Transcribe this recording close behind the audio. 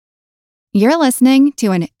You're listening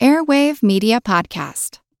to an Airwave Media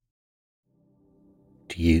Podcast.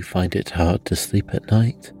 Do you find it hard to sleep at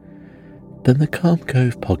night? Then the Calm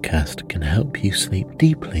Cove podcast can help you sleep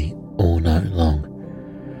deeply all night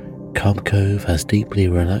long. Calm Cove has deeply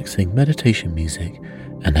relaxing meditation music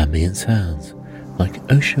and ambient sounds like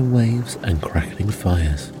ocean waves and crackling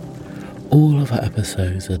fires. All of our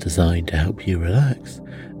episodes are designed to help you relax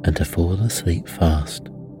and to fall asleep fast.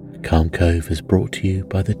 Calm Cove is brought to you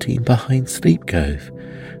by the team behind Sleep Cove,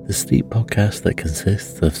 the sleep podcast that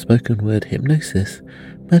consists of spoken word hypnosis,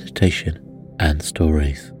 meditation, and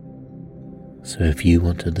stories. So if you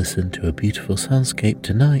want to listen to a beautiful soundscape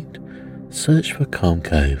tonight, search for Calm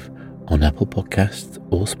Cove on Apple Podcasts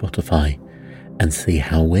or Spotify and see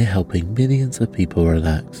how we're helping millions of people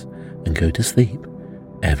relax and go to sleep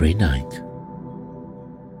every night.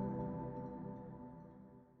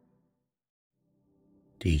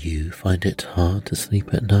 Do you find it hard to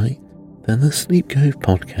sleep at night? Then the Sleep Cove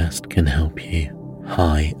podcast can help you.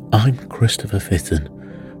 Hi, I'm Christopher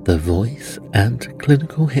Fitton, the voice and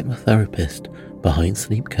clinical hypnotherapist behind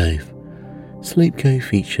Sleep Cove. Sleep Cove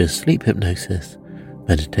features sleep hypnosis,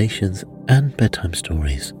 meditations, and bedtime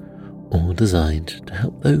stories, all designed to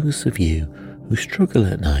help those of you who struggle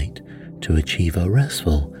at night to achieve a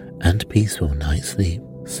restful and peaceful night's sleep.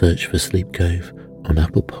 Search for Sleep Cove on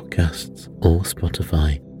Apple Podcasts or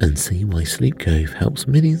Spotify and see why Sleep Cove helps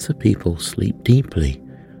millions of people sleep deeply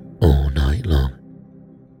all night long.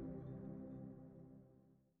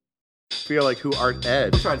 Feel like who art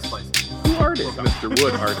Ed? We'll try to slice it. Who art Ed? Mr.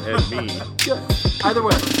 Wood art Ed me. Good. Either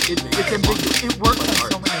way, it's ambiguous. It works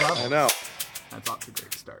on so many levels. I know. That's off to a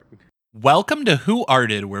great start. Welcome to Who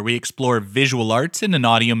Arted, where we explore visual arts in an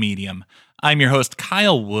audio medium. I'm your host,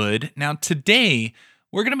 Kyle Wood. Now, today,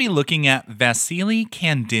 we're going to be looking at Vasily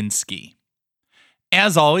Kandinsky.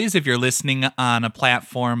 As always, if you're listening on a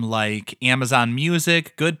platform like Amazon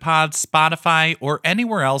Music, GoodPods, Spotify, or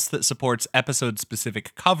anywhere else that supports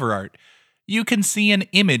episode-specific cover art, you can see an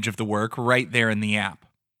image of the work right there in the app.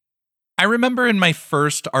 I remember in my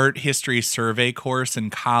first art history survey course in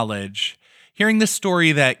college, hearing the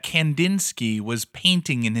story that Kandinsky was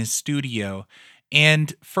painting in his studio,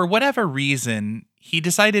 and for whatever reason, he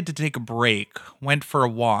decided to take a break, went for a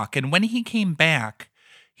walk, and when he came back,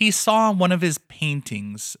 he saw one of his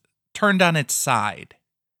paintings turned on its side.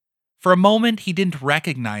 For a moment, he didn't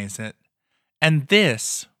recognize it, and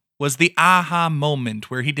this was the aha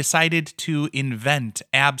moment where he decided to invent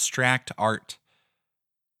abstract art.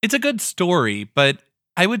 It's a good story, but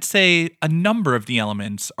I would say a number of the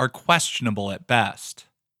elements are questionable at best.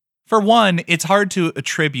 For one, it's hard to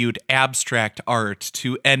attribute abstract art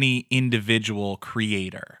to any individual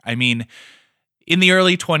creator. I mean, in the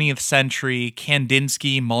early 20th century,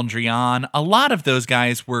 Kandinsky, Mondrian, a lot of those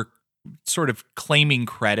guys were sort of claiming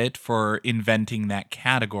credit for inventing that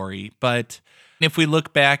category. But if we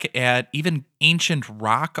look back at even ancient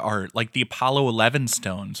rock art like the Apollo 11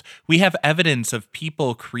 stones, we have evidence of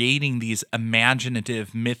people creating these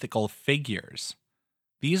imaginative mythical figures.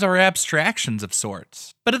 These are abstractions of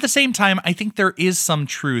sorts. But at the same time, I think there is some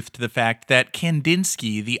truth to the fact that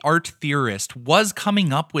Kandinsky, the art theorist, was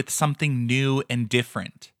coming up with something new and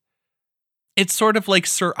different. It's sort of like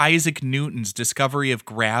Sir Isaac Newton's discovery of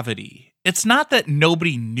gravity. It's not that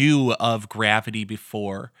nobody knew of gravity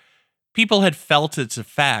before. People had felt its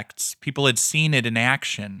effects, people had seen it in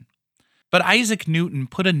action. But Isaac Newton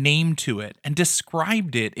put a name to it and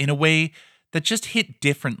described it in a way that just hit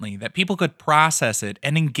differently, that people could process it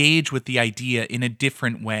and engage with the idea in a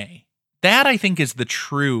different way. That, I think, is the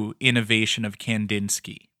true innovation of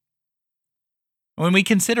Kandinsky. When we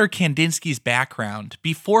consider Kandinsky's background,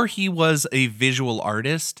 before he was a visual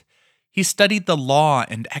artist, he studied the law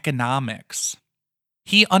and economics.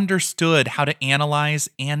 He understood how to analyze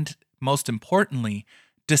and, most importantly,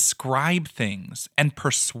 describe things and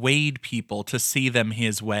persuade people to see them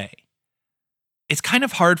his way. It's kind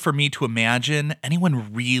of hard for me to imagine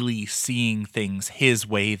anyone really seeing things his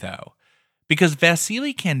way, though, because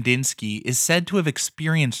Vasily Kandinsky is said to have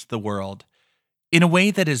experienced the world in a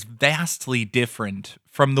way that is vastly different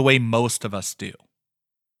from the way most of us do.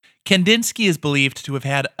 Kandinsky is believed to have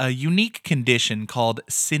had a unique condition called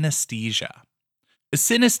synesthesia.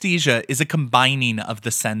 Synesthesia is a combining of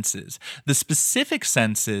the senses. The specific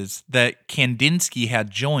senses that Kandinsky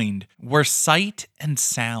had joined were sight and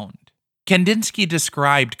sound. Kandinsky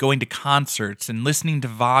described going to concerts and listening to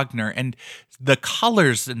Wagner and the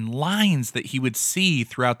colors and lines that he would see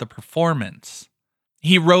throughout the performance.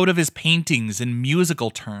 He wrote of his paintings in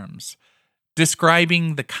musical terms,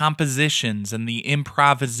 describing the compositions and the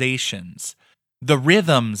improvisations, the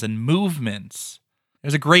rhythms and movements,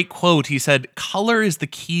 There's a great quote. He said, "Color is the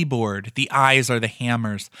keyboard, the eyes are the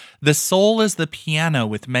hammers, the soul is the piano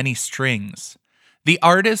with many strings. The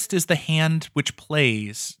artist is the hand which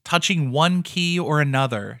plays, touching one key or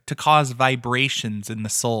another to cause vibrations in the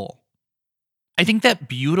soul." I think that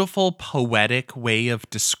beautiful, poetic way of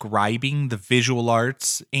describing the visual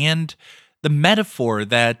arts and the metaphor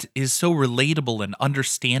that is so relatable and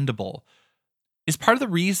understandable is part of the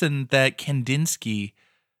reason that Kandinsky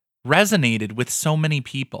resonated with so many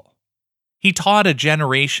people. He taught a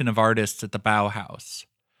generation of artists at the Bauhaus.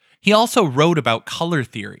 He also wrote about color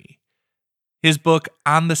theory. His book,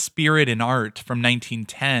 On the Spirit in Art from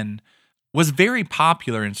 1910, was very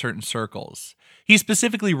popular in certain circles. He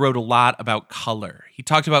specifically wrote a lot about color. He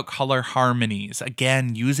talked about color harmonies,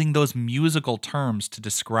 again, using those musical terms to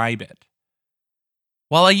describe it.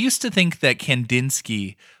 While I used to think that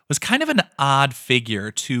Kandinsky was kind of an odd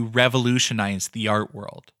figure to revolutionize the art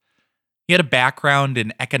world, he had a background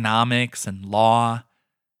in economics and law.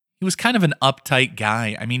 He was kind of an uptight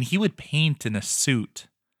guy. I mean, he would paint in a suit.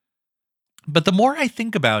 But the more I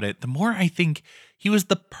think about it, the more I think he was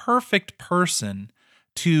the perfect person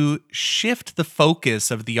to shift the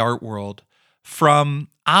focus of the art world from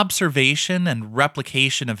observation and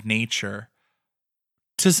replication of nature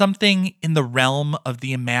to something in the realm of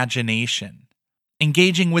the imagination,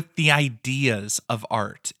 engaging with the ideas of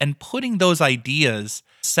art and putting those ideas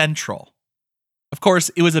central. Of course,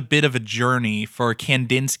 it was a bit of a journey for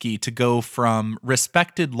Kandinsky to go from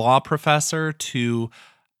respected law professor to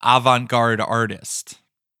avant-garde artist.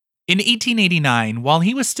 In 1889, while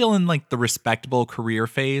he was still in the respectable career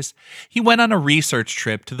phase, he went on a research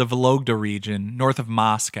trip to the Vologda region north of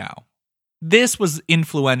Moscow. This was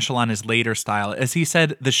influential on his later style, as he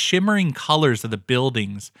said the shimmering colors of the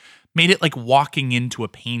buildings made it like walking into a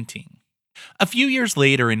painting. A few years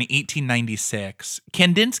later, in 1896,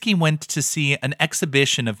 Kandinsky went to see an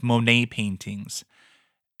exhibition of Monet paintings,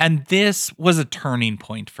 and this was a turning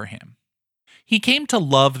point for him. He came to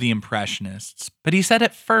love the Impressionists, but he said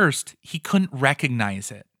at first he couldn't recognize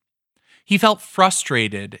it. He felt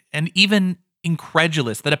frustrated and even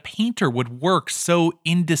incredulous that a painter would work so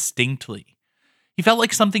indistinctly. He felt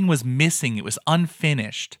like something was missing, it was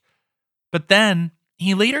unfinished. But then,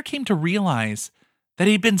 he later came to realize that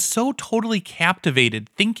he'd been so totally captivated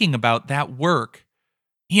thinking about that work,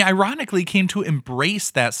 he ironically came to embrace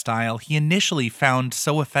that style he initially found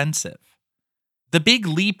so offensive. The big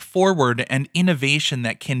leap forward and innovation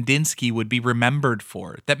that Kandinsky would be remembered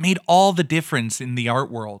for, that made all the difference in the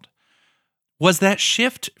art world, was that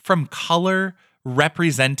shift from color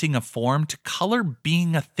representing a form to color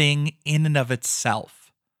being a thing in and of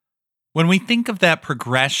itself. When we think of that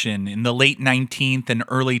progression in the late 19th and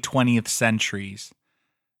early 20th centuries,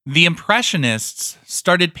 the Impressionists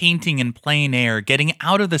started painting in plein air, getting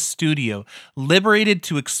out of the studio, liberated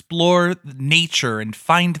to explore nature and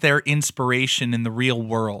find their inspiration in the real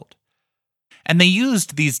world. And they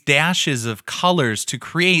used these dashes of colors to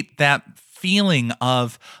create that feeling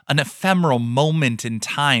of an ephemeral moment in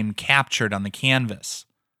time captured on the canvas.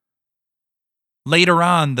 Later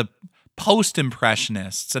on, the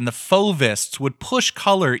post-impressionists and the fauvists would push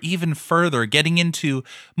color even further, getting into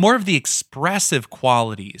more of the expressive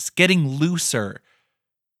qualities, getting looser.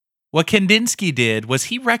 What Kandinsky did was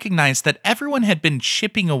he recognized that everyone had been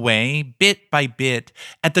chipping away, bit by bit,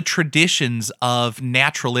 at the traditions of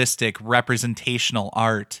naturalistic representational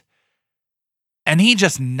art. And he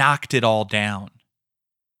just knocked it all down.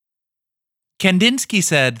 Kandinsky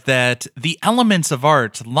said that the elements of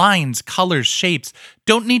art, lines, colors, shapes,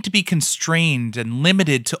 don't need to be constrained and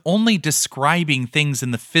limited to only describing things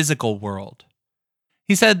in the physical world.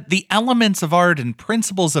 He said the elements of art and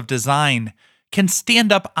principles of design can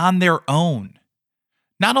stand up on their own.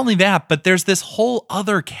 Not only that, but there's this whole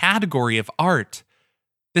other category of art,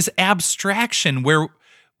 this abstraction where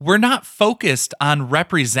we're not focused on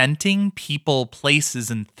representing people,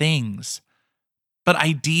 places, and things, but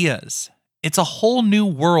ideas. It's a whole new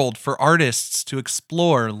world for artists to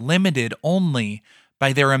explore, limited only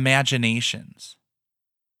by their imaginations.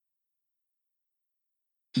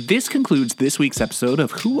 This concludes this week's episode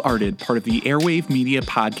of Who Arted, part of the Airwave Media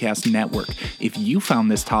Podcast Network. If you found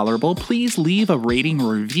this tolerable, please leave a rating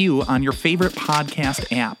or review on your favorite podcast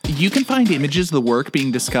app. You can find images of the work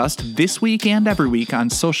being discussed this week and every week on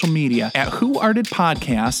social media at Who Arted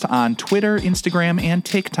Podcast on Twitter, Instagram, and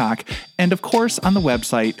TikTok, and of course on the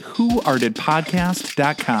website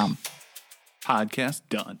whoartedpodcast.com. Podcast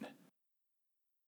done.